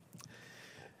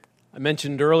I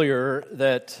mentioned earlier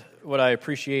that what I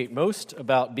appreciate most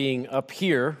about being up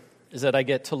here is that I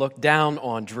get to look down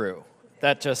on Drew.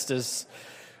 That just is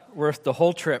worth the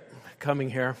whole trip coming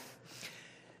here.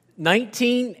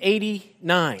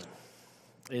 1989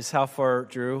 is how far,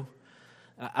 Drew.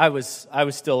 I was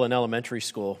still in elementary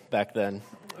school back then,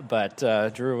 but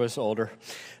Drew was older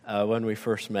when we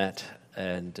first met.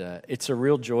 And it's a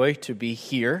real joy to be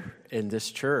here in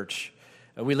this church.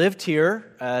 We lived here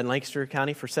in Lancaster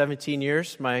County for 17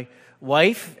 years. My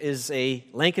wife is a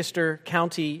Lancaster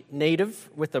County native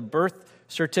with a birth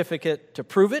certificate to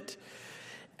prove it.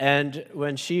 And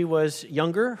when she was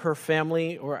younger, her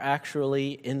family were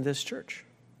actually in this church.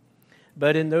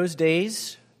 But in those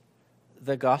days,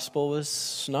 the gospel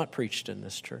was not preached in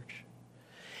this church.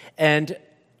 And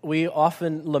we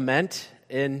often lament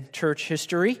in church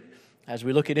history, as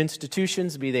we look at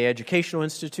institutions, be they educational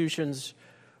institutions,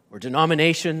 or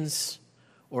denominations,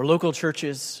 or local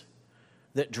churches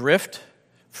that drift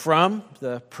from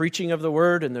the preaching of the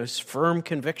word and those firm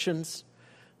convictions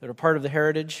that are part of the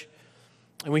heritage.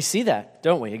 And we see that,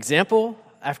 don't we? Example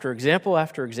after example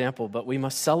after example, but we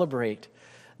must celebrate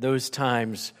those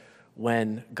times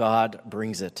when God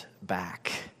brings it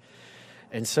back.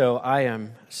 And so I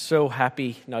am so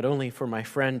happy, not only for my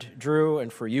friend Drew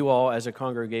and for you all as a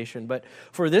congregation, but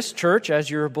for this church, as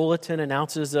your bulletin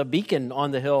announces, a beacon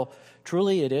on the hill.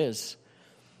 Truly it is,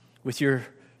 with your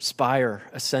spire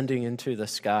ascending into the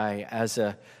sky as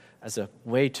a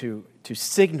way to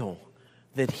signal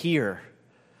that here,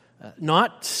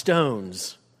 not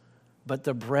stones, but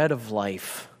the bread of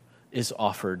life is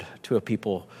offered to a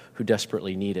people who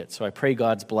desperately need it. So I pray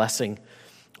God's blessing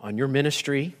on your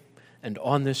ministry and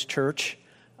on this church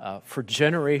for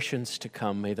generations to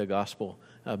come. May the gospel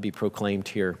be proclaimed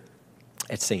here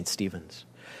at St. Stephen's.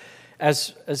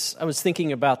 As I was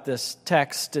thinking about this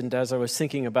text and as I was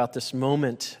thinking about this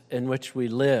moment in which we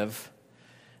live,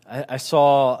 I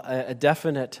saw a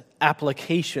definite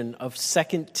application of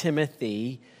 2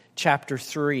 Timothy chapter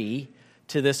 3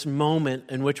 to this moment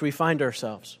in which we find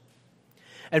ourselves.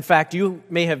 In fact, you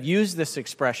may have used this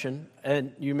expression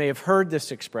and you may have heard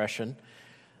this expression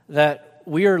that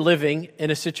we are living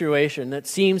in a situation that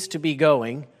seems to be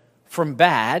going from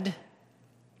bad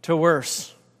to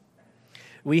worse.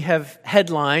 We have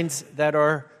headlines that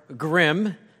are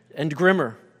grim and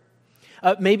grimmer.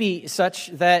 Maybe such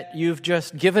that you've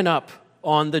just given up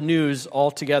on the news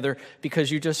altogether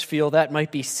because you just feel that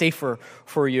might be safer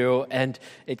for you and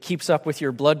it keeps up with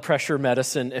your blood pressure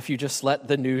medicine if you just let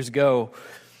the news go.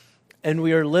 And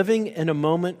we are living in a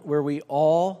moment where we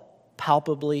all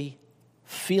palpably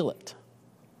feel it.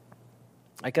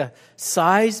 Like a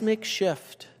seismic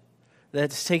shift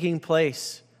that's taking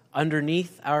place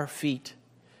underneath our feet.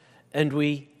 And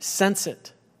we sense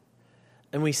it.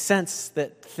 And we sense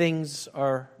that things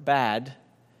are bad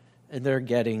and they're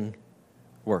getting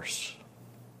worse.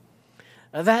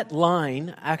 Now, that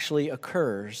line actually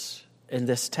occurs in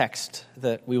this text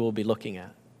that we will be looking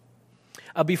at.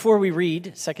 Before we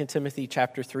read 2 Timothy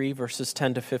chapter 3, verses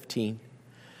 10 to 15,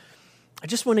 I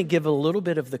just want to give a little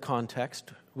bit of the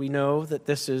context. We know that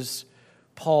this is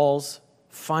Paul's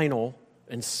final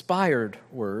inspired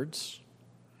words,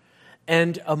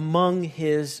 and among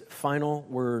his final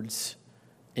words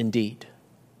indeed.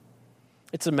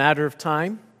 It's a matter of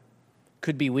time,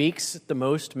 could be weeks at the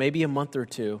most, maybe a month or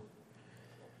two,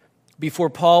 before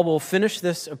Paul will finish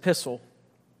this epistle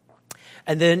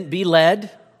and then be led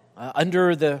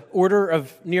under the order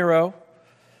of Nero,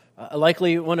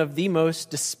 likely one of the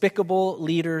most despicable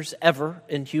leaders ever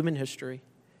in human history,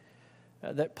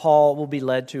 that Paul will be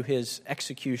led to his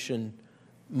execution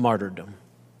martyrdom.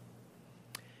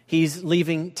 He's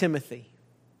leaving Timothy.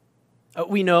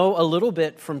 We know a little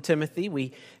bit from Timothy.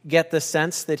 We get the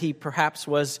sense that he perhaps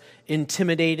was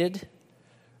intimidated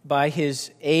by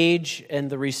his age and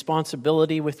the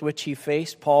responsibility with which he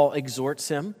faced. Paul exhorts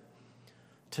him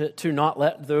to not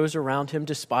let those around him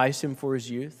despise him for his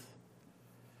youth.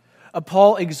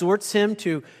 Paul exhorts him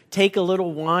to take a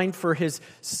little wine for his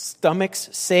stomach's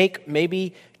sake.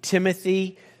 Maybe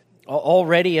Timothy,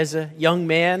 already as a young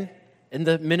man in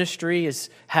the ministry, is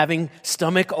having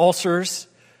stomach ulcers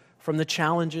from the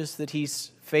challenges that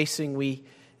he's facing. We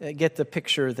get the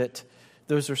picture that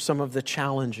those are some of the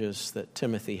challenges that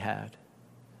Timothy had.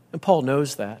 And Paul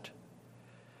knows that.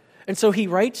 And so he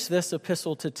writes this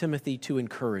epistle to Timothy to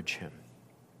encourage him.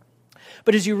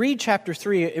 But as you read chapter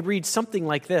 3, it reads something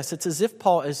like this. It's as if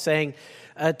Paul is saying,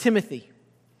 Timothy,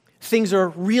 things are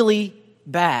really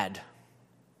bad.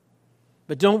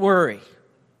 But don't worry,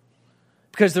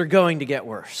 because they're going to get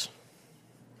worse.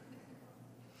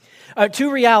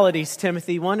 Two realities,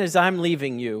 Timothy. One is I'm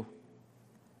leaving you.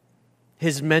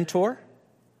 his mentor,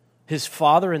 his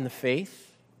father in the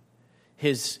faith,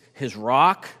 his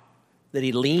rock that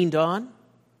he leaned on,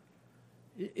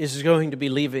 is going to be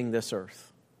leaving this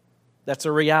earth. That's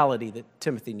a reality that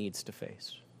Timothy needs to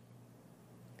face.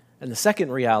 And the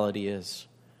second reality is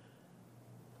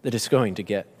that it's going to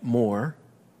get more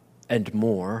and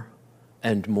more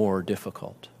and more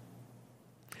difficult.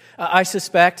 I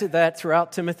suspect that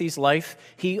throughout Timothy's life,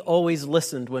 he always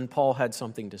listened when Paul had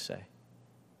something to say.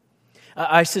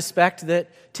 I suspect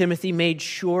that Timothy made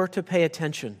sure to pay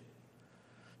attention,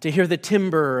 to hear the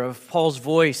timbre of Paul's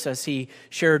voice as he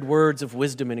shared words of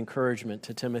wisdom and encouragement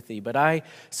to Timothy. But I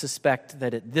suspect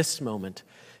that at this moment,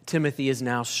 Timothy is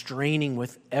now straining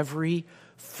with every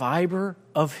fiber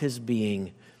of his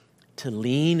being to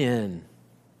lean in,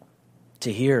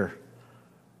 to hear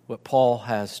what Paul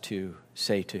has to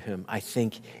say to him. I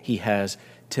think he has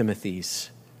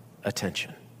Timothy's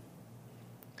attention.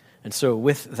 And so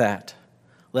with that,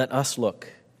 let us look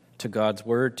to God's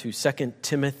word, to 2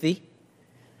 Timothy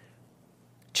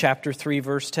chapter 3,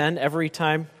 verse 10. Every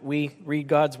time we read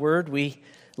God's word, we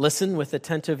listen with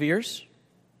attentive ears.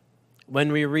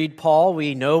 When we read Paul,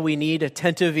 we know we need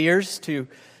attentive ears to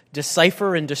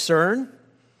decipher and discern.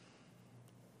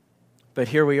 But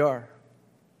here we are,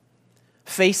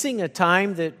 facing a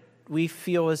time that we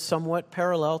feel is somewhat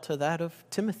parallel to that of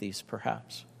Timothy's,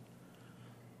 perhaps.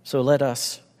 So let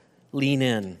us lean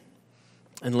in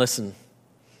and listen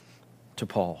to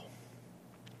Paul.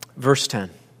 Verse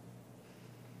 10.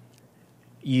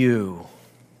 You.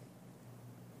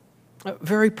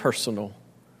 Very personal.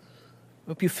 I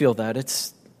hope you feel that.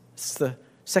 It's the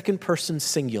second person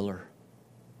singular.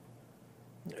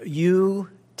 You,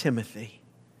 Timothy.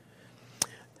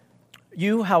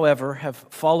 You, however, have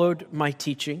followed my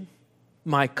teaching,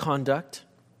 my conduct,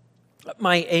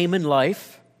 my aim in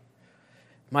life,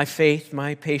 my faith,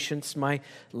 my patience, my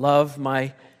love,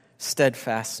 my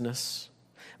steadfastness,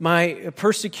 my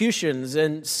persecutions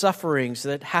and sufferings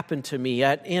that happened to me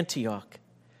at Antioch,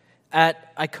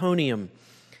 at Iconium,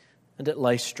 and at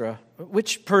Lystra,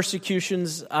 which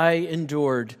persecutions I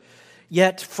endured,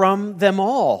 yet from them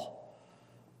all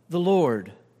the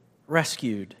Lord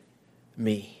rescued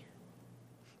me.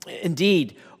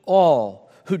 Indeed,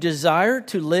 all who desire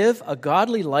to live a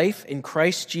godly life in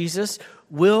Christ Jesus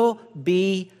will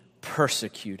be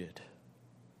persecuted,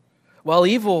 while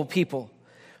evil people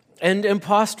and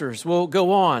impostors will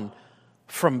go on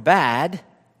from bad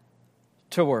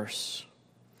to worse,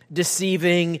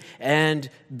 deceiving and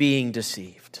being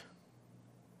deceived.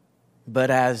 But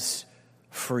as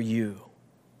for you,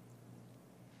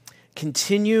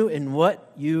 continue in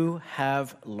what you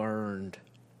have learned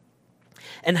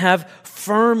and have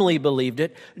firmly believed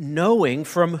it, knowing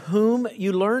from whom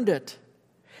you learned it,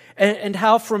 and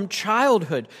how from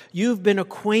childhood you've been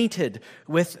acquainted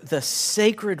with the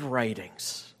sacred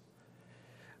writings,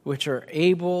 which are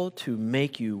able to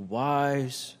make you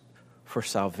wise for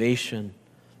salvation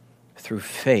through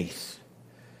faith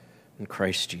in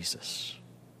Christ Jesus.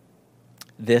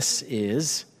 This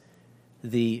is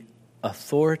the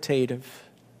authoritative,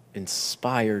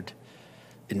 inspired,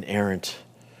 inerrant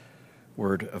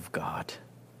Word of God.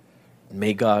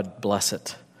 May God bless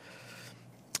it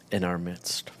in our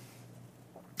midst.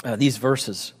 These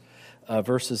verses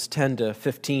 10 to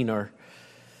 15, are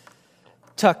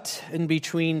tucked in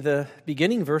between the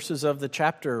beginning verses of the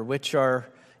chapter, which are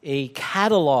a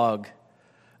catalog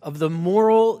of the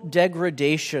moral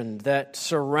degradation that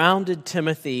surrounded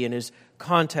Timothy in his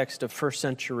context of first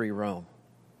century Rome.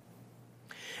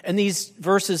 And these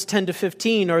verses 10 to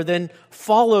 15 are then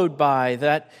followed by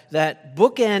that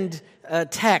bookend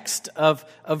text of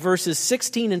verses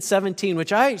 16 and 17,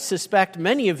 which I suspect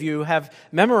many of you have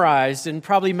memorized, and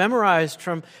probably memorized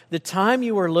from the time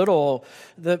you were little,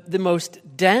 the most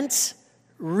dense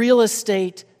real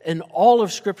estate in all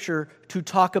of Scripture to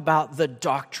talk about the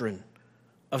doctrine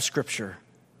of Scripture.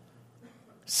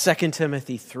 2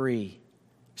 Timothy 3,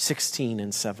 16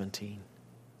 and 17.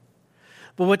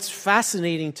 But what's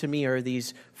fascinating to me are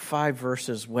these 5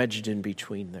 verses wedged in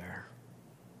between there.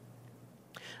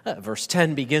 Verse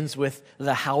 10 begins with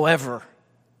the however.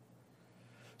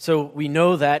 So we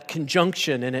know that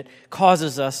conjunction, and it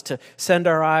causes us to send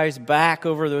our eyes back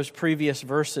over those previous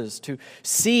verses to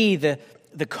see the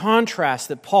contrast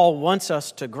that Paul wants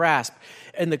us to grasp.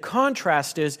 And the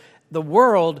contrast is the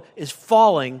world is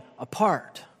falling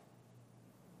apart.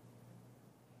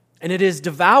 And it is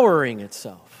devouring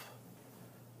itself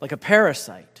like a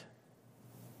parasite.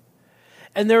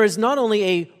 And there is not only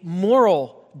a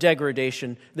moral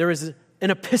degradation, there is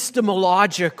an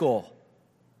epistemological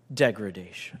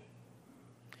degradation.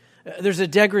 There's a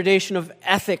degradation of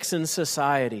ethics in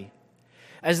society.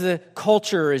 as the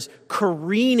culture is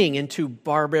careening into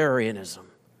barbarianism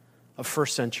of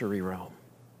first century Rome.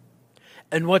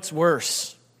 And what's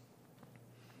worse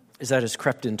is that it's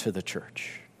crept into the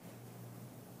church.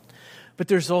 But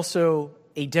there's also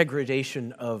a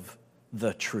degradation of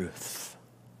the truth.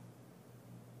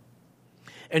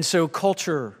 And so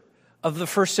culture of the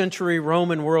first century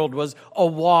Roman world was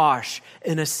awash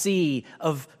in a sea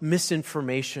of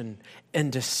misinformation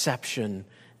and deception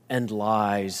and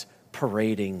lies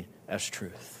parading as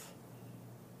truth.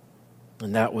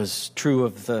 And that was true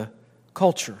of the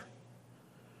culture.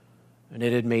 And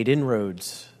it had made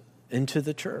inroads into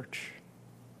the church.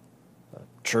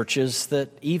 Churches that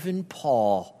even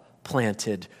Paul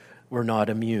planted were not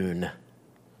immune.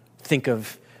 Think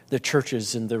of the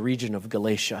churches in the region of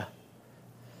Galatia.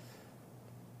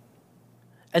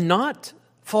 And not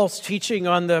false teaching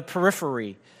on the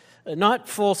periphery, not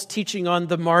false teaching on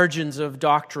the margins of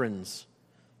doctrines,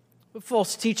 but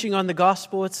false teaching on the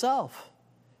gospel itself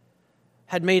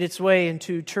had made its way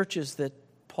into churches that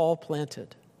Paul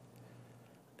planted.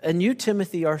 And you,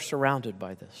 Timothy, are surrounded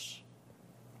by this.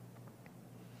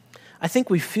 I think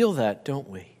we feel that, don't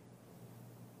we?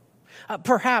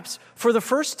 Perhaps for the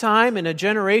first time in a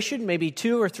generation, maybe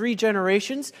 2 or 3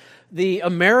 generations, the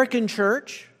American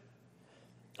church,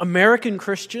 American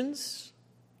Christians,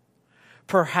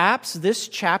 perhaps this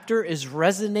chapter is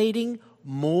resonating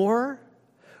more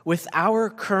with our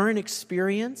current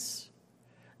experience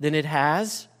than it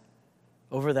has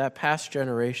over that past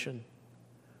generation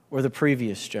or the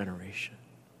previous generation.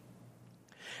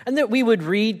 And that we would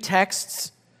read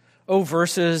texts,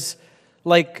 verses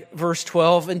like verse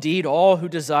 12, indeed, all who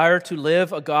desire to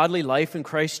live a godly life in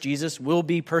Christ Jesus will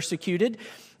be persecuted.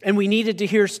 And we needed to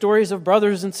hear stories of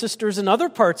brothers and sisters in other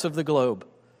parts of the globe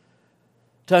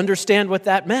to understand what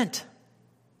that meant.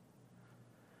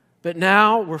 But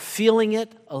now we're feeling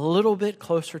it a little bit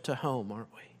closer to home,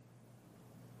 aren't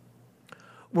we?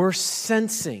 We're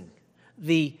sensing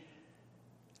the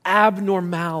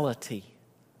abnormality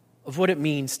of what it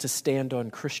means to stand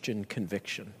on Christian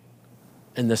conviction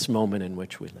in this moment in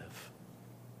which we live.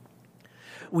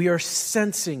 We are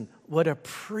sensing what a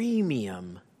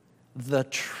premium the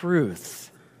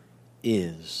truth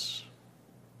is.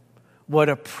 What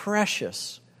a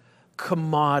precious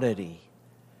commodity,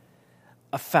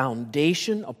 a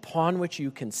foundation upon which you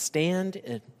can stand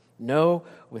and know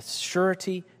with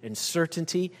surety and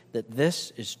certainty that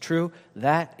this is true.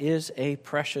 That is a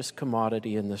precious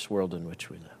commodity in this world in which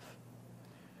we live.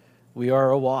 We are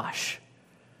awash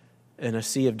in a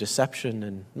sea of deception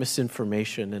and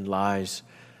misinformation and lies,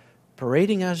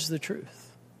 parading as the truth.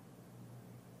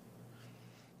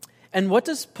 And what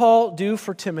does Paul do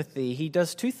for Timothy? He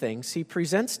does 2 things. He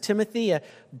presents Timothy a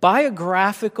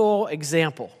biographical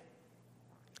example.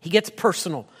 He gets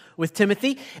personal with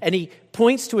Timothy, and he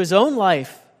points to his own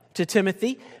life to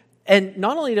Timothy. And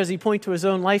not only does he point to his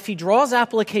own life, he draws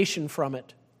application from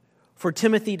it for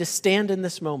Timothy to stand in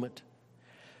this moment.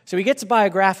 So he gets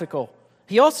biographical.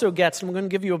 He also gets, and I'm going to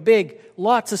give you a big,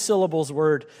 lots of syllables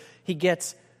word, he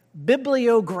gets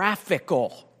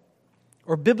bibliographical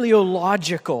or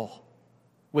bibliological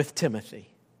with Timothy.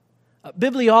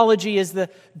 Bibliology is the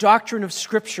doctrine of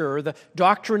Scripture or the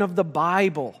doctrine of the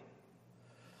Bible.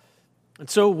 And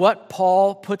so what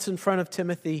Paul puts in front of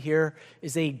Timothy here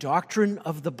is a doctrine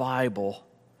of the Bible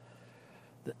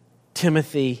that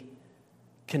Timothy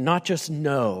can not just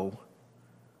know,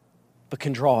 but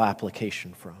can draw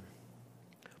application from.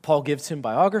 Paul gives him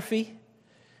biography,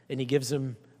 and he gives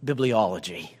him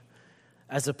bibliology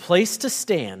as a place to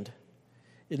stand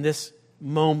in this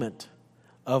moment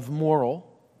of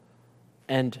moral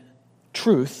and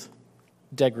truth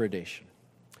degradation.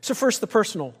 So first, the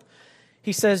personal.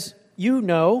 He says,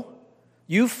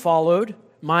 you've followed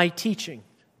my teaching.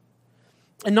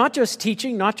 And not just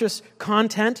teaching, not just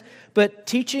content, but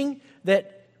teaching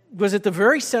that was at the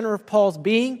very center of Paul's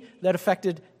being, that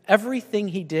affected everything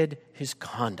he did, his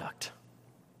conduct.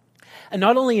 And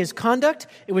not only his conduct,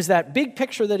 it was that big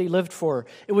picture that he lived for.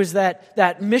 It was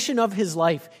that mission of his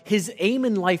life. His aim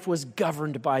in life was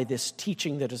governed by this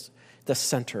teaching that is the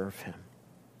center of him.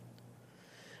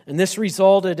 And this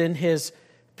resulted in his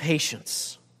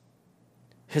patience,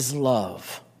 his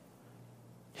love,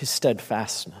 his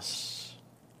steadfastness.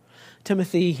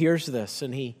 Timothy hears this,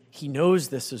 and he knows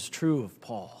this is true of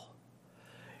Paul.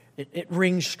 It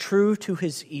rings true to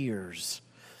his ears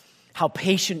how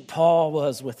patient Paul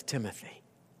was with Timothy,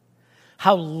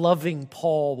 how loving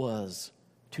Paul was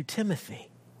to Timothy,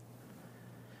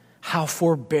 how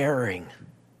forbearing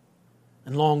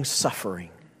and long-suffering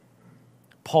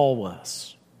Paul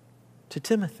was to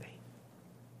Timothy.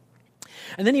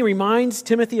 And then he reminds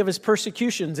Timothy of his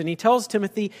persecutions, and he tells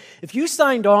Timothy, if you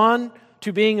signed on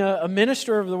to being a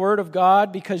minister of the Word of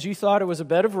God because you thought it was a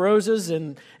bed of roses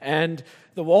and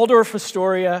the Waldorf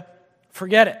Astoria,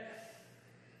 forget it.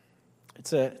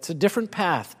 It's a different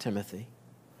path, Timothy.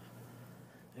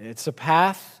 It's a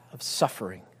path of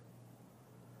suffering.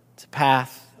 It's a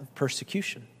path of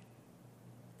persecution.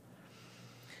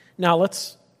 Now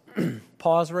let's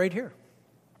pause right here.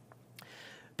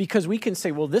 Because we can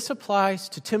say, well, this applies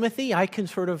to Timothy. I can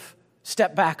sort of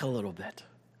step back a little bit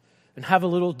and have a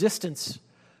little distance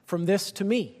from this to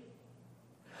me.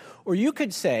 Or you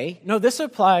could say, no, this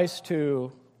applies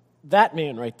to that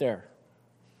man right there,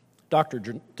 Dr.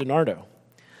 DiNardo.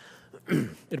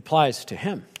 It applies to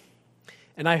him.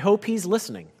 And I hope he's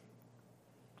listening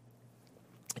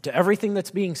to everything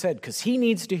that's being said because he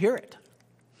needs to hear it.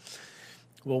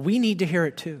 Well, we need to hear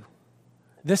it too.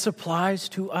 This applies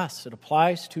to us. It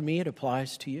applies to me. It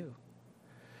applies to you.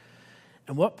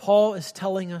 And what Paul is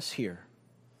telling us here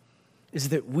is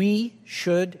that we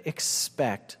should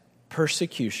expect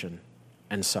persecution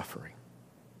and suffering.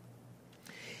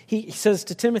 He says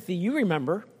to Timothy, you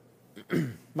remember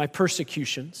my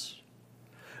persecutions,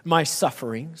 my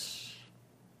sufferings.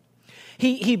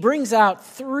 He brings out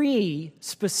 3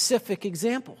 specific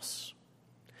examples.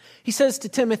 He says to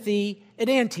Timothy at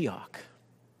Antioch,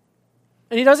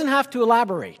 and he doesn't have to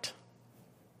elaborate.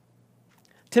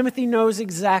 Timothy knows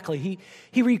exactly.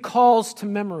 He recalls to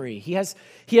memory. He has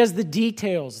the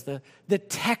details, the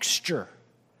texture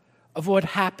of what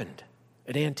happened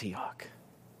at Antioch.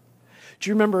 Do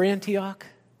you remember Antioch?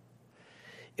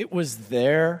 It was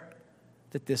there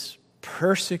that this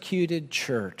persecuted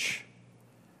church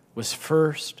was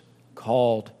first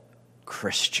called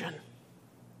Christian.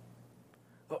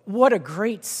 What a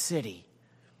great city.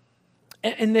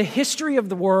 In the history of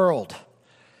the world,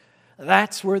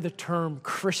 that's where the term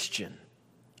Christian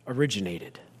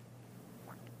originated.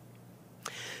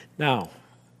 Now,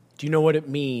 do you know what it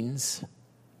means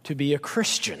to be a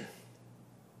Christian?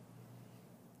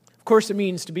 Of course, it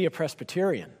means to be a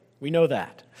Presbyterian. We know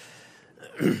that.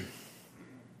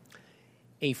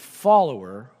 A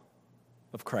follower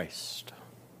of Christ.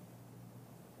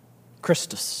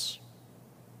 Christus.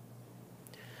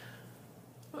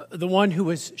 The one who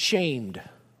was shamed.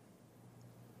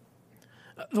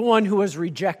 The one who was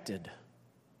rejected.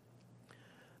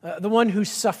 The one who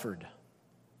suffered.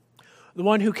 The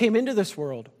one who came into this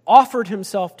world, offered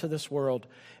himself to this world,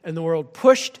 and the world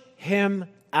pushed him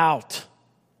out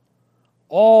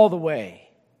all the way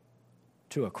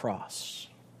to a cross.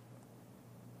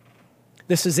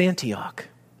 This is Antioch.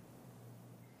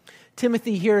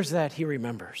 Timothy hears that, he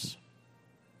remembers.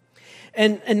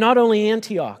 And not only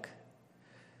Antioch,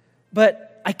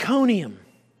 but Iconium.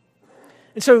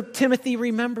 And so Timothy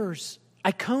remembers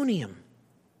Iconium.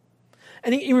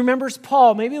 And he remembers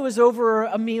Paul. Maybe it was over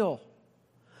a meal.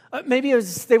 Maybe it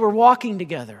was they were walking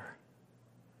together.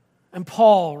 And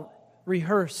Paul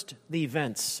rehearsed the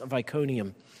events of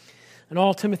Iconium. And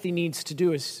all Timothy needs to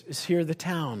do is hear the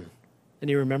town. And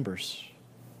he remembers.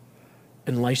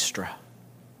 And Lystra.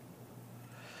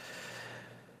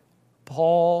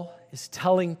 Paul is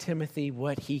telling Timothy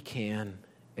what he can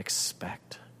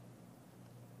expect.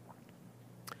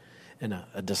 And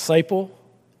a disciple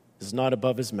is not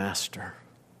above his master.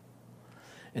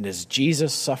 And as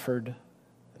Jesus suffered,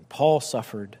 and Paul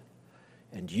suffered,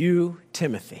 and you,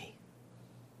 Timothy,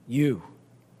 you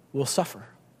will suffer.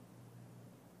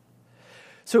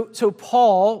 So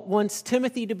Paul wants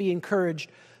Timothy to be encouraged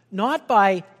not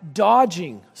by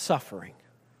dodging suffering,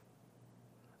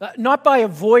 not by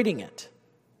avoiding it,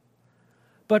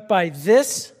 but by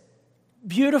this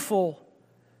beautiful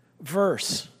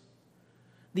verse,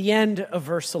 the end of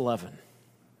verse 11.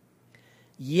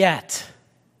 Yet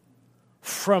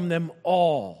from them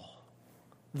all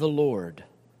the Lord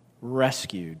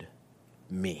rescued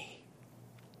me.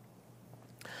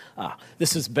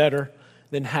 This is better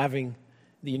than having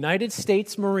the United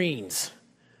States Marines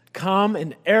come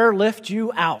and airlift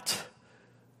you out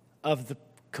of the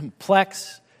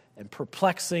complex and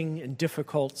perplexing and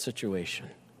difficult situation.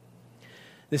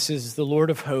 This is the Lord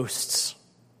of hosts,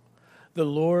 the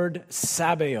Lord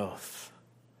Sabaoth,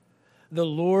 the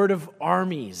Lord of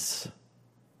armies,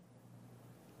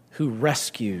 who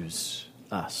rescues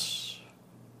us.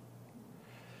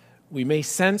 We may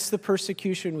sense the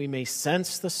persecution, we may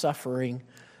sense the suffering.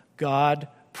 God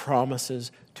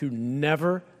promises to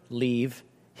never leave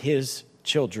his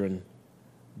children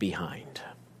behind.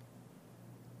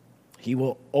 He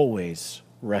will always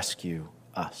rescue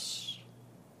us.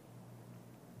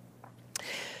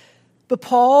 But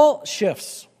Paul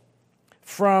shifts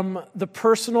from the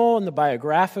personal and the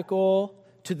biographical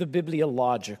to the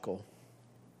bibliological.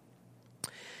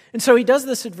 And so he does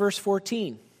this at verse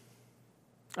 14.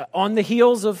 On the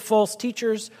heels of false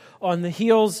teachers, on the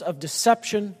heels of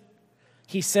deception,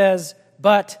 he says,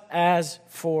 but as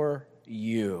for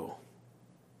you.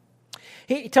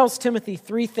 He tells Timothy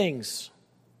three things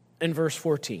in verse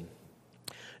 14.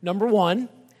 Number one,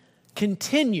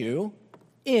 continue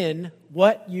in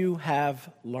what you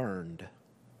have learned.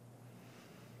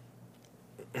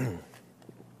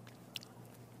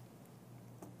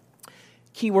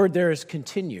 Key word there is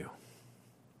continue.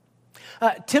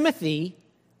 Timothy,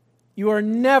 you are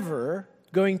never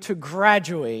going to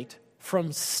graduate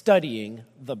from studying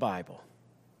the Bible.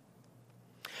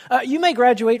 You may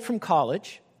graduate from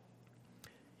college.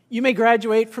 You may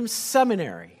graduate from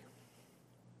seminary.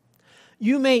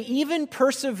 You may even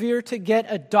persevere to get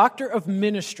a doctor of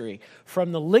ministry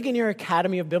from the Ligonier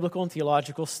Academy of Biblical and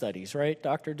Theological Studies, right,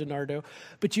 Dr. DiNardo?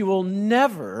 But you will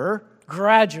never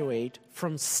graduate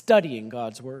from studying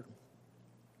God's Word.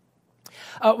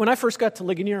 When I first got to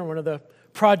Ligonier, one of the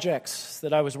projects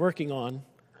that I was working on,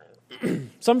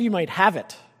 some of you might have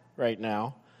it right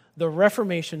now, the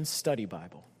Reformation Study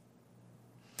Bible.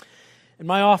 And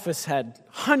my office had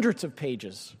hundreds of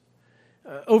pages.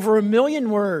 Over 1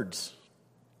 million words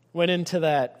went into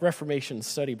that Reformation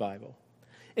Study Bible,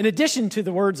 in addition to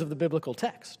the words of the biblical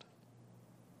text.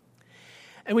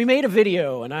 And we made a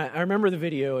video, and I remember the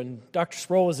video, and Dr.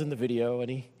 Sproul was in the video,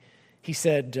 and he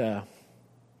said,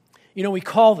 we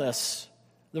call this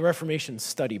the Reformation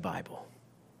Study Bible.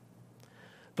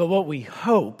 But what we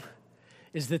hope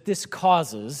is that this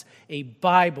causes a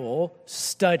Bible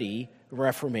study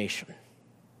reformation.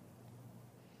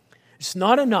 It's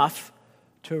not enough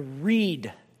to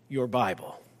read your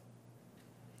Bible.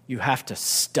 You have to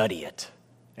study it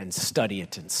and study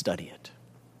it and study it.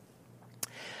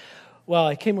 Well,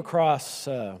 I came across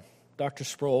Dr.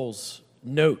 Sproul's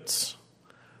notes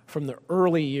from the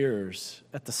early years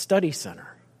at the study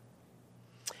center.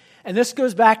 And this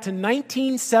goes back to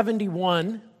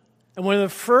 1971, and one of the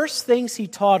first things he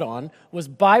taught on was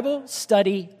Bible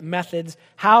study methods,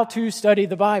 how to study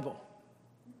the Bible.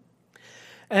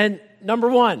 And number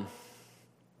one,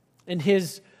 in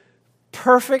his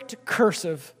perfect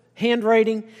cursive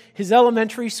handwriting, his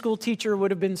elementary school teacher would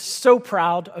have been so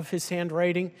proud of his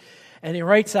handwriting, and he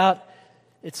writes out,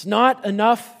 it's not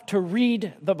enough to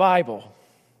read the Bible.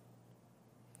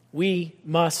 We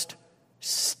must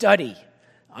study,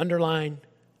 underline,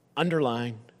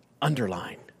 underline,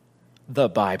 underline, the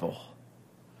Bible.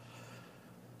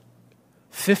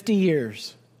 50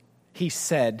 years, he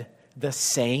said the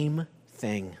same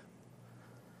thing.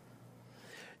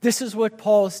 This is what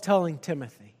Paul is telling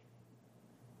Timothy.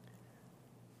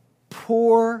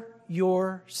 Pour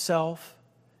yourself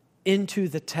into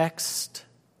the text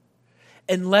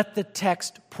and let the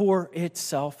text pour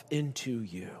itself into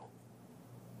you.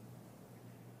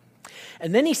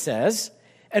 And then he says,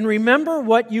 and remember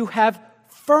what you have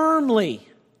firmly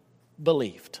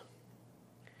believed.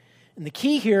 And the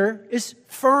key here is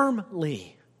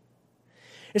firmly.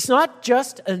 It's not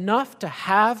just enough to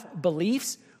have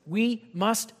beliefs, we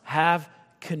must have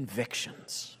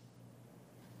convictions.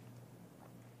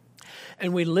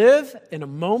 And we live in a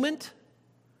moment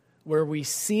where we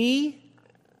see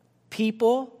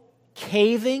people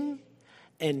caving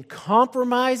and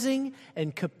compromising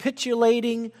and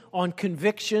capitulating on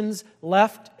convictions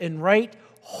left and right,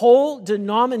 whole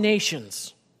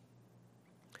denominations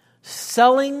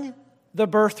selling the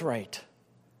birthright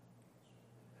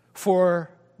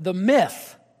for the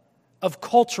myth of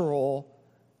cultural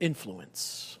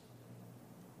influence.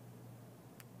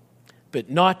 But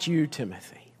not you,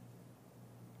 Timothy.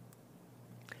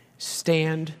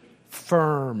 Stand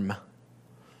firm.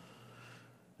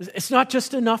 It's not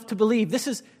just enough to believe. This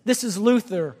is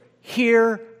Luther.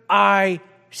 Here I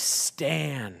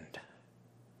stand.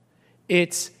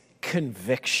 It's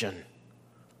conviction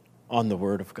on the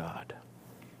Word of God.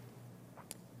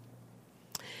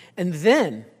 And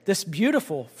then this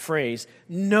beautiful phrase,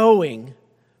 knowing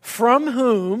from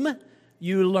whom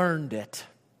you learned it.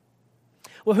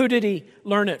 Well, who did he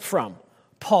learn it from?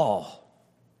 Paul.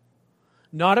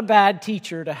 Not a bad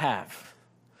teacher to have.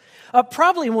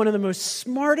 Probably one of the most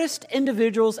smartest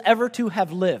individuals ever to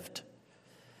have lived.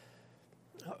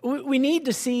 We need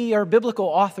to see our biblical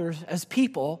authors as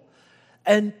people,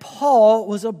 and Paul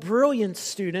was a brilliant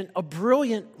student, a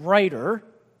brilliant writer.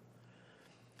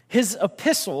 His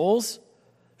epistles,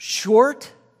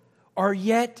 short, are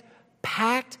yet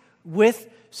packed with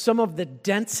some of the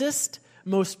densest,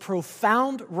 most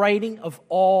profound writing of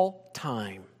all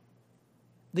time.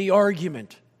 The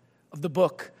argument of the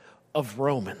book of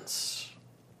Romans.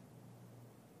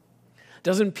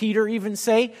 Doesn't Peter even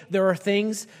say there are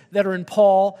things that are in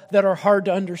Paul that are hard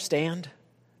to understand?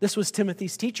 This was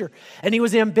Timothy's teacher, and he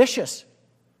was ambitious,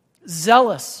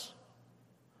 zealous.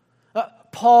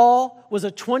 Paul was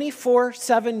a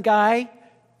 24/7 guy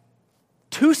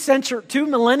 2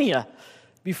 millennia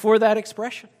before that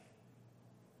expression.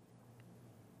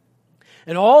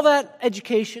 And all that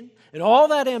education and all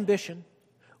that ambition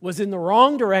was in the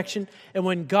wrong direction. And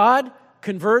when God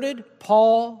converted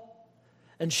Paul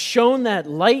and shone that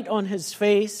light on his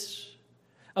face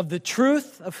of the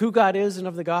truth of who God is and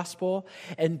of the gospel,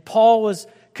 and Paul was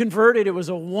converted, it was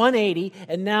a 180,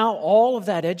 and now all of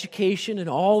that education and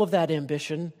all of that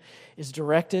ambition is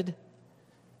directed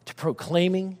to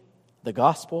proclaiming the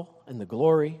gospel and the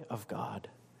glory of God.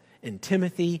 And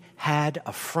Timothy had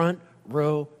a front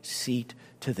row seat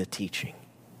to the teaching.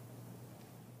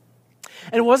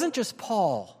 And it wasn't just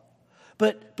Paul,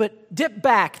 but dip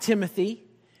back, Timothy,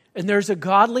 and there's a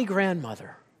godly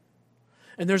grandmother,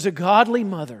 and there's a godly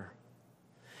mother,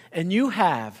 and you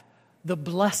have the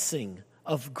blessing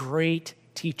of great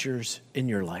teachers in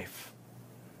your life.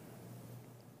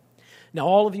 Now,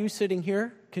 all of you sitting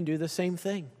here can do the same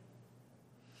thing.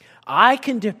 I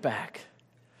can dip back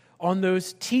on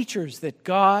those teachers that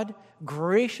God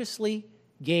graciously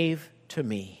gave to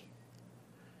me.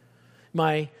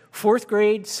 My 4th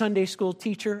grade Sunday school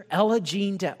teacher, Ella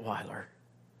Jean Detweiler.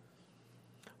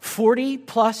 40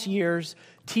 plus years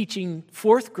teaching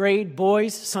 4th grade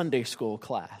boys' Sunday school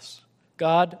class.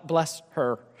 God bless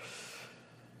her.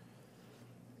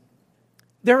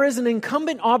 There is an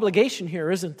incumbent obligation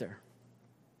here, isn't there?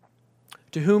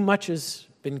 To whom much has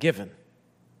been given,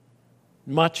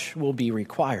 much will be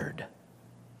required.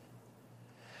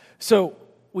 So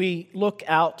we look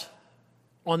out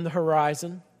on the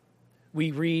horizon.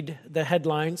 We read the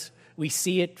headlines. We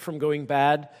see it from going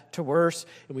bad to worse,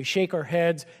 and we shake our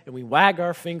heads and we wag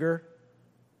our finger.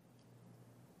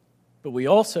 But we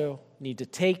also need to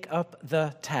take up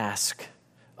the task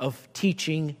of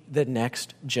teaching the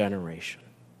next generation,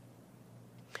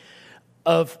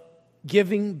 of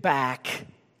giving back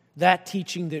that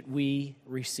teaching that we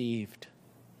received.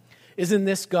 Isn't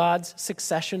this God's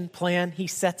succession plan? He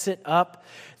sets it up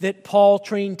that Paul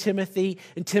trained Timothy,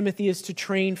 and Timothy is to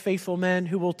train faithful men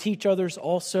who will teach others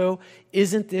also.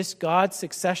 Isn't this God's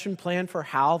succession plan for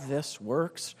how this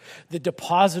works? The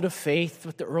deposit of faith,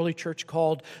 what the early church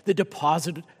called the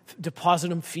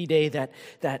depositum fide,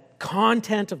 that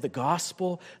content of the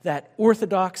gospel, that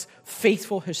orthodox,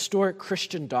 faithful, historic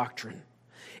Christian doctrine.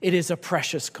 It is a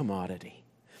precious commodity.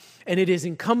 And it is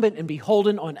incumbent and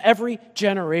beholden on every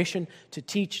generation to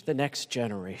teach the next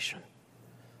generation.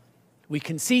 We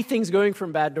can see things going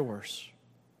from bad to worse,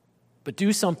 but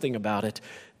do something about it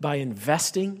by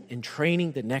investing in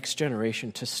training the next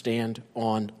generation to stand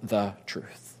on the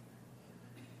truth.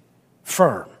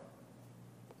 Firm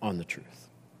on the truth.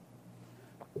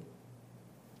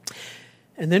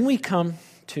 And then we come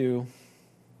to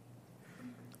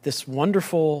this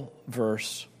wonderful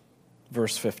verse,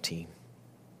 verse 15.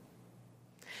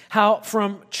 How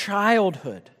from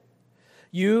childhood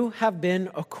you have been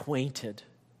acquainted.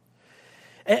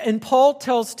 And Paul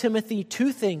tells Timothy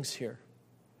 2 things here.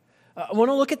 I want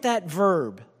to look at that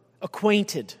verb,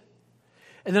 acquainted.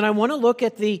 And then I want to look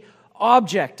at the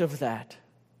object of that.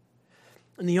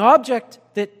 And the object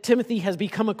that Timothy has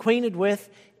become acquainted with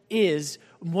is,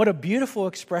 what a beautiful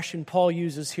expression Paul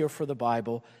uses here for the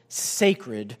Bible,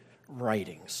 sacred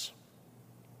writings.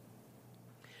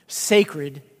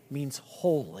 Sacred means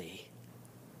holy.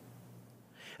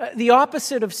 The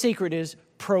opposite of sacred is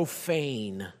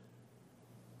profane,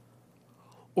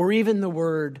 or even the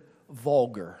word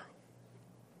vulgar.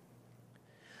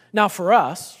 Now for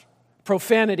us,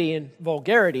 profanity and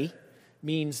vulgarity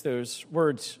means those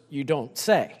words you don't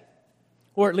say,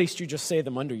 or at least you just say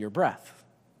them under your breath.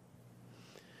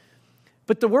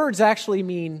 But the words actually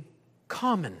mean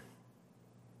common,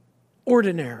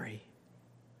 ordinary.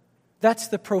 That's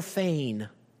the profane.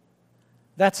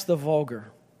 That's the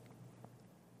vulgar.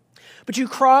 But you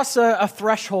cross a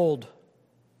threshold.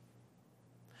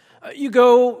 You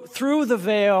go through the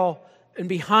veil and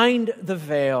behind the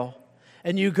veil,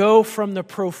 and you go from the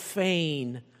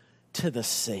profane to the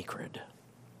sacred.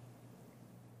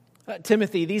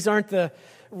 Timothy, these aren't the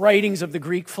writings of the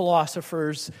Greek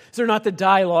philosophers. These are not the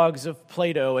dialogues of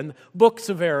Plato and books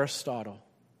of Aristotle.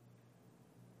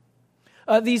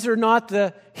 These are not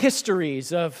the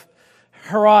histories of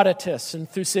Herodotus and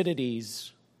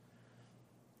Thucydides.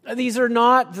 These are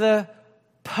not the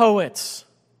poets,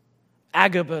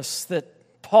 Agabus,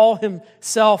 that Paul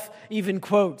himself even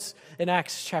quotes in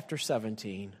Acts chapter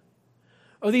 17.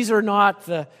 Oh, these are not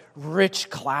the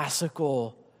rich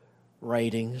classical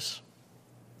writings.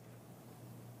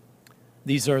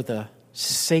 These are the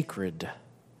sacred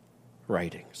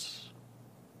writings.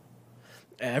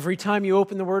 Every time you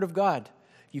open the Word of God,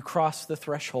 you cross the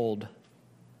threshold.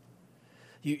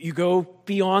 You go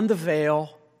beyond the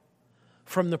veil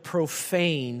from the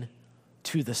profane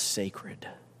to the sacred.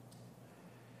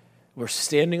 We're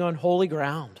standing on holy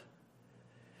ground.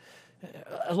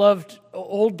 I loved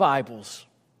old Bibles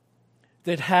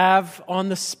that have on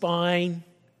the spine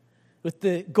with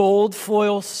the gold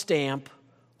foil stamp,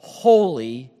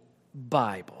 Holy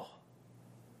Bible.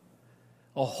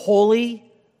 A holy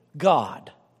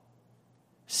God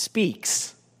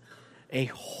speaks a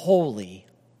holy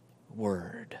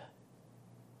word.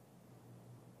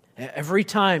 Every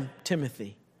time,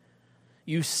 Timothy,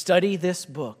 you study this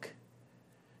book,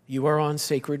 you are on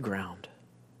sacred ground.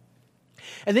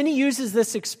 And then he uses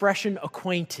this expression,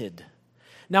 acquainted.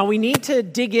 Now, we need to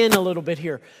dig in a little bit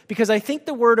here because I think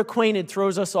the word acquainted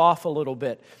throws us off a little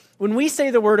bit. When we say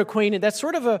the word acquainted, that's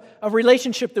sort of a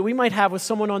relationship that we might have with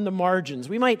someone on the margins.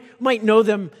 We might know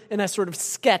them in a sort of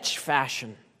sketch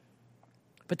fashion.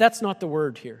 But that's not the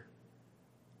word here.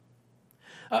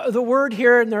 The word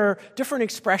here, and there are different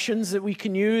expressions that we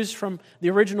can use from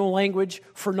the original language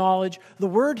for knowledge. The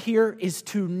word here is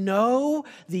to know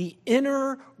the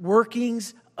inner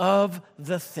workings of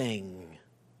the thing.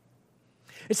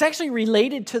 It's actually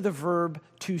related to the verb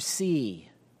to see.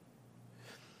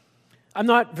 I'm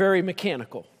not very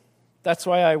mechanical. That's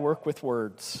why I work with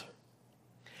words.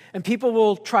 And people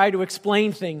will try to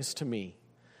explain things to me,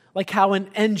 like how an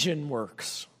engine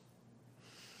works.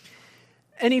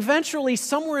 And eventually,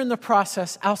 somewhere in the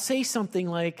process, I'll say something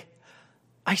like,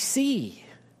 I see.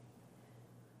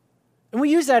 And we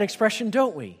use that expression,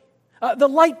 don't we? The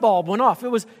light bulb went off. It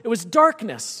was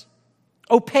darkness,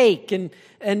 opaque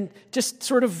and just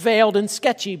sort of veiled and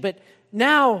sketchy. But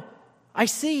now I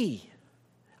see.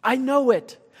 I know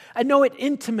it. I know it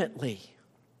intimately.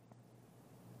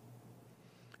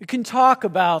 We can talk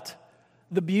about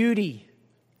the beauty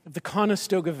of the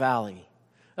Conestoga Valley,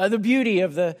 the beauty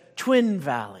of the Twin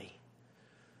Valley.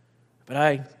 But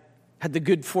I had the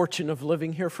good fortune of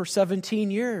living here for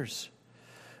 17 years.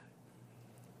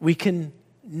 We can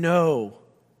know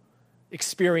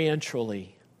experientially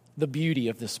the beauty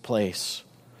of this place,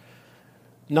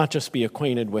 not just be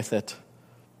acquainted with it.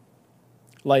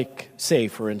 Like, say,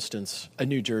 for instance, a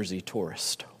New Jersey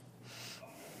tourist.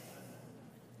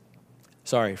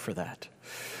 Sorry for that.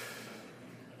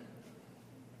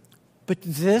 But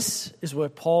this is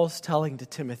what Paul's telling to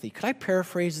Timothy. Could I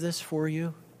paraphrase this for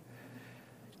you?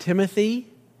 Timothy,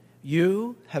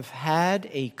 you have had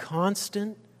a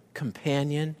constant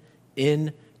companion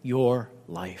in your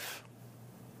life.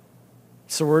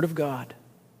 It's the Word of God.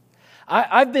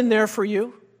 I've been there for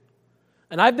you,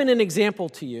 and I've been an example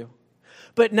to you.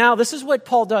 But now this is what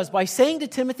Paul does. By saying to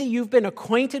Timothy, you've been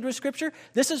acquainted with Scripture,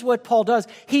 this is what Paul does.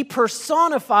 He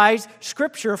personifies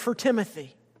Scripture for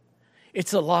Timothy.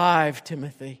 It's alive,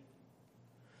 Timothy.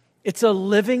 It's a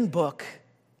living book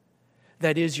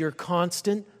that is your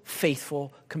constant,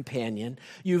 faithful companion.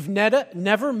 You've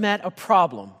never met a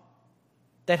problem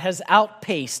that has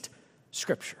outpaced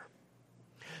Scripture.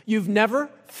 You've never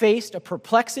faced a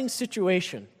perplexing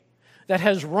situation that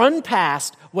has run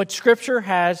past what Scripture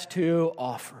has to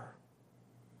offer.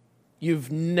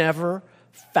 You've never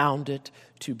found it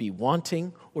to be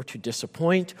wanting or to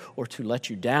disappoint or to let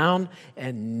you down,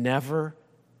 and never,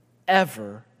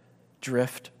 ever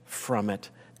drift from it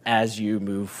as you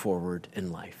move forward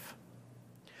in life.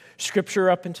 Scripture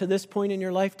up until this point in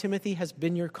your life, Timothy, has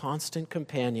been your constant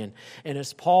companion. And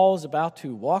as Paul is about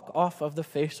to walk off of the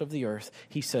face of the earth,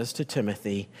 he says to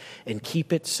Timothy, and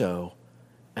keep it so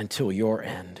until your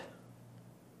end.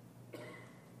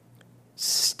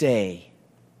 Stay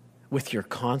with your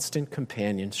constant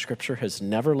companion. Scripture has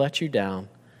never let you down,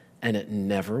 and it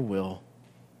never will.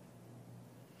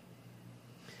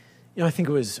 You know, I think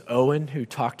it was Owen who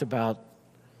talked about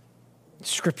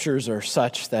Scriptures are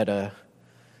such that a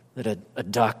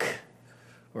duck,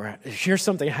 or here's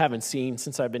something I haven't seen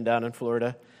since I've been down in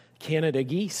Florida, Canada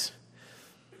geese,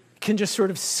 can just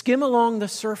sort of skim along the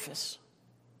surface.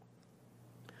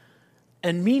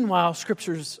 And meanwhile,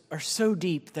 Scriptures are so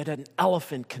deep that an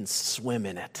elephant can swim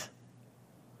in it.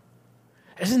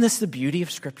 Isn't this the beauty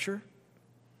of Scripture?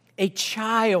 A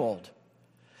child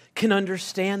can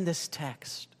understand this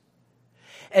text.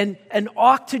 And an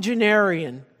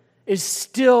octogenarian is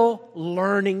still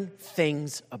learning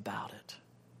things about it.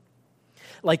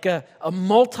 Like a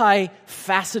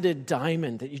multifaceted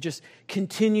diamond that you just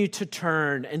continue to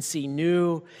turn and see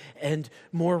new and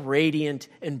more radiant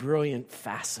and brilliant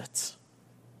facets.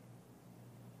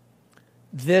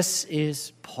 This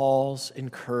is Paul's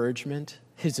encouragement,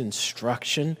 his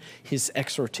instruction, his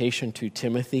exhortation to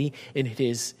Timothy, and it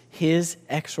is his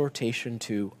exhortation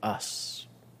to us.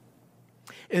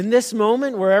 In this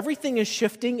moment where everything is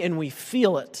shifting and we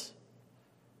feel it,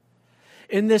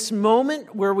 in this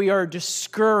moment where we are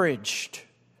discouraged,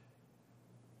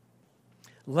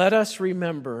 let us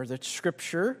remember that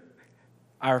Scripture,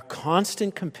 our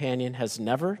constant companion, has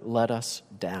never let us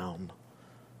down.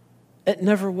 It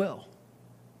never will.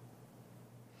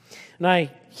 And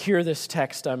I hear this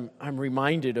text, I'm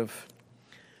reminded of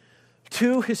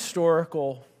two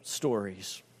historical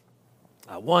stories.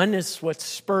 One is what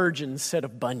Spurgeon said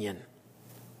of Bunyan.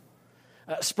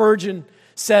 Spurgeon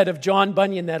said of John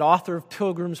Bunyan, that author of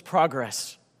Pilgrim's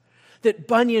Progress, that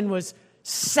Bunyan was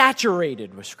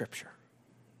saturated with Scripture.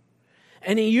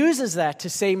 And he uses that to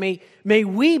say, may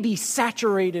we be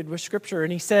saturated with Scripture.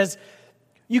 And he says,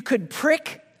 you could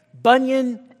prick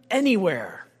Bunyan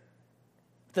anywhere.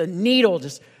 The needle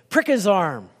just prick his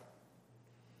arm.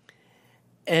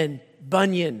 And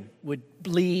Bunyan would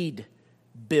bleed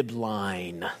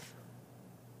bibline.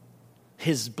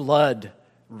 His blood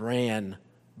ran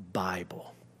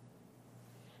Bible.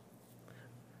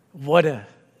 What an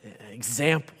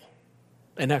example,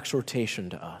 an exhortation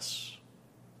to us.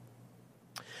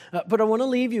 But I want to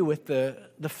leave you with the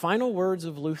final words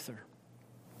of Luther.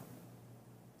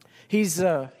 He's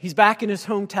back in his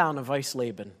hometown of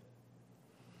Eisleben.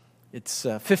 It's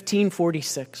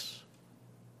 1546.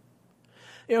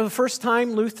 You know, the first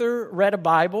time Luther read a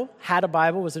Bible, had a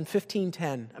Bible, was in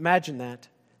 1510. Imagine that.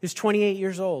 He's 28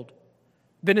 years old.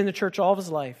 Been in the church all of his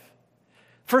life.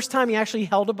 First time he actually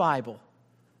held a Bible,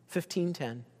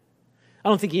 1510. I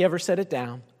don't think he ever set it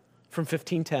down from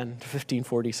 1510 to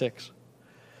 1546.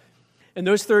 And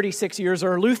those 36 years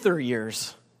are Luther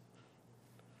years.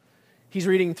 He's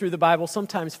reading through the Bible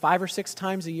sometimes 5 or 6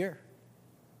 times a year.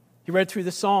 He read through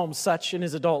the Psalms such in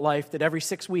his adult life that every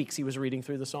 6 weeks he was reading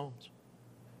through the Psalms.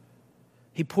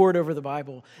 He pored over the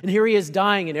Bible. And here he is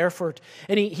dying in Erfurt.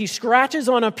 And he scratches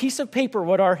on a piece of paper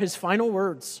what are his final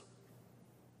words.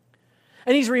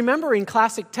 And he's remembering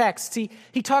classic texts.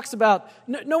 He talks about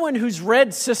no one who's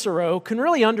read Cicero can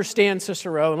really understand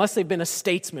Cicero unless they've been a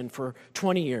statesman for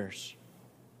 20 years.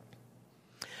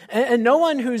 And no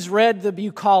one who's read the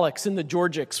Bucolics and the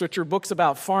Georgics, which are books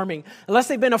about farming, unless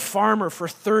they've been a farmer for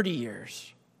 30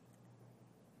 years.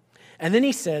 And then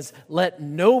he says, let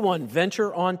no one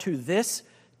venture onto this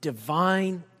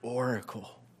divine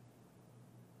oracle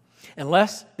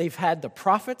unless they've had the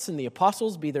prophets and the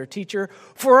apostles be their teacher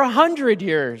for 100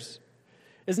 years.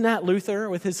 Isn't that Luther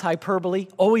with his hyperbole,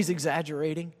 always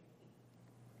exaggerating?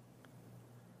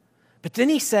 But then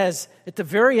he says, at the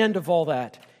very end of all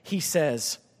that, he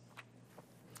says,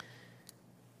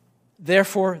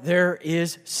 therefore, there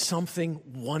is something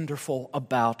wonderful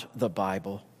about the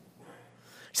Bible.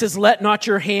 He says, let not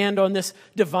your hand on this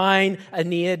divine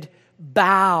Aeneid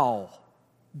bow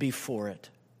before it.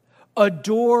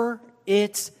 Adore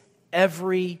its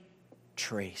every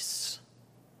trace.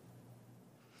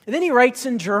 And then he writes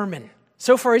in German.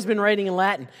 So far he's been writing in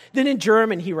Latin. Then in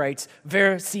German he writes,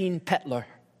 Wir sind Bettler.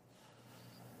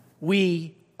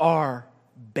 We are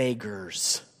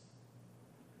beggars.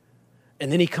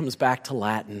 And then he comes back to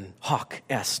Latin, hoc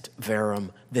est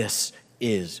verum, this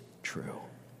is true.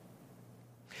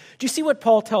 Do you see what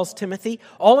Paul tells Timothy?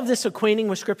 All of this acquainting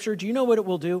with Scripture, do you know what it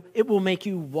will do? It will make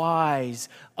you wise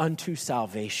unto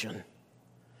salvation.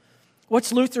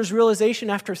 What's Luther's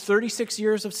realization after 36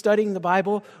 years of studying the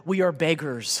Bible? We are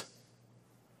beggars.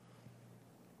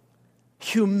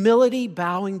 Humility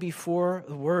bowing before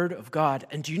the Word of God.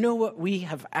 And do you know what we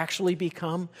have actually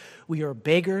become? We are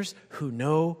beggars who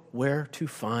know where to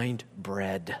find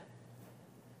bread.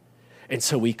 And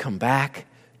so we come back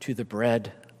to the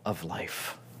bread of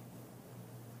life.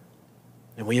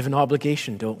 And we have an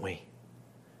obligation, don't we?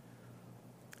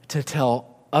 To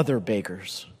tell other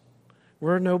beggars,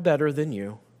 we're no better than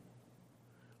you.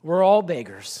 We're all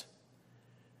beggars.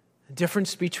 The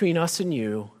difference between us and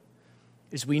you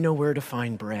is we know where to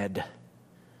find bread,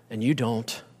 and you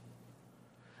don't.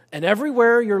 And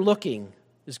everywhere you're looking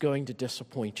is going to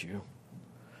disappoint you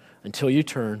until you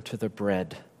turn to the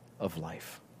bread of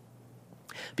life.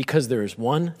 Because there is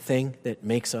one thing that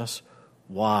makes us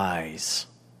wise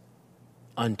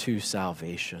unto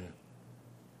salvation.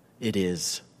 It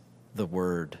is the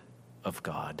Word of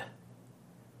God.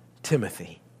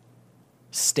 Timothy,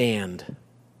 stand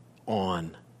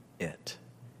on it.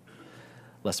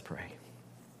 Let's pray.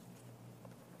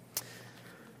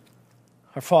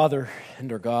 Our Father and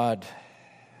our God,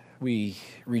 we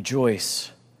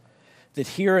rejoice that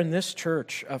here in this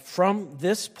church, from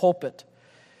this pulpit,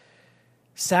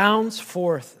 sounds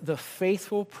forth the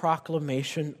faithful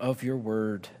proclamation of your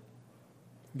word,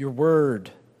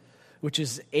 which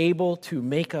is able to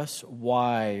make us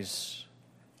wise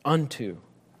unto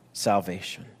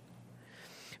salvation.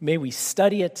 May we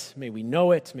study it, may we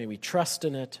know it, may we trust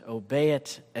in it, obey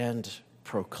it, and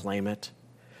proclaim it.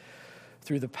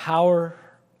 Through the power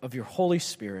of your Holy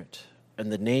Spirit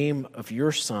and the name of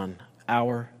your Son,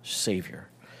 our Savior.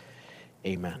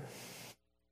 Amen.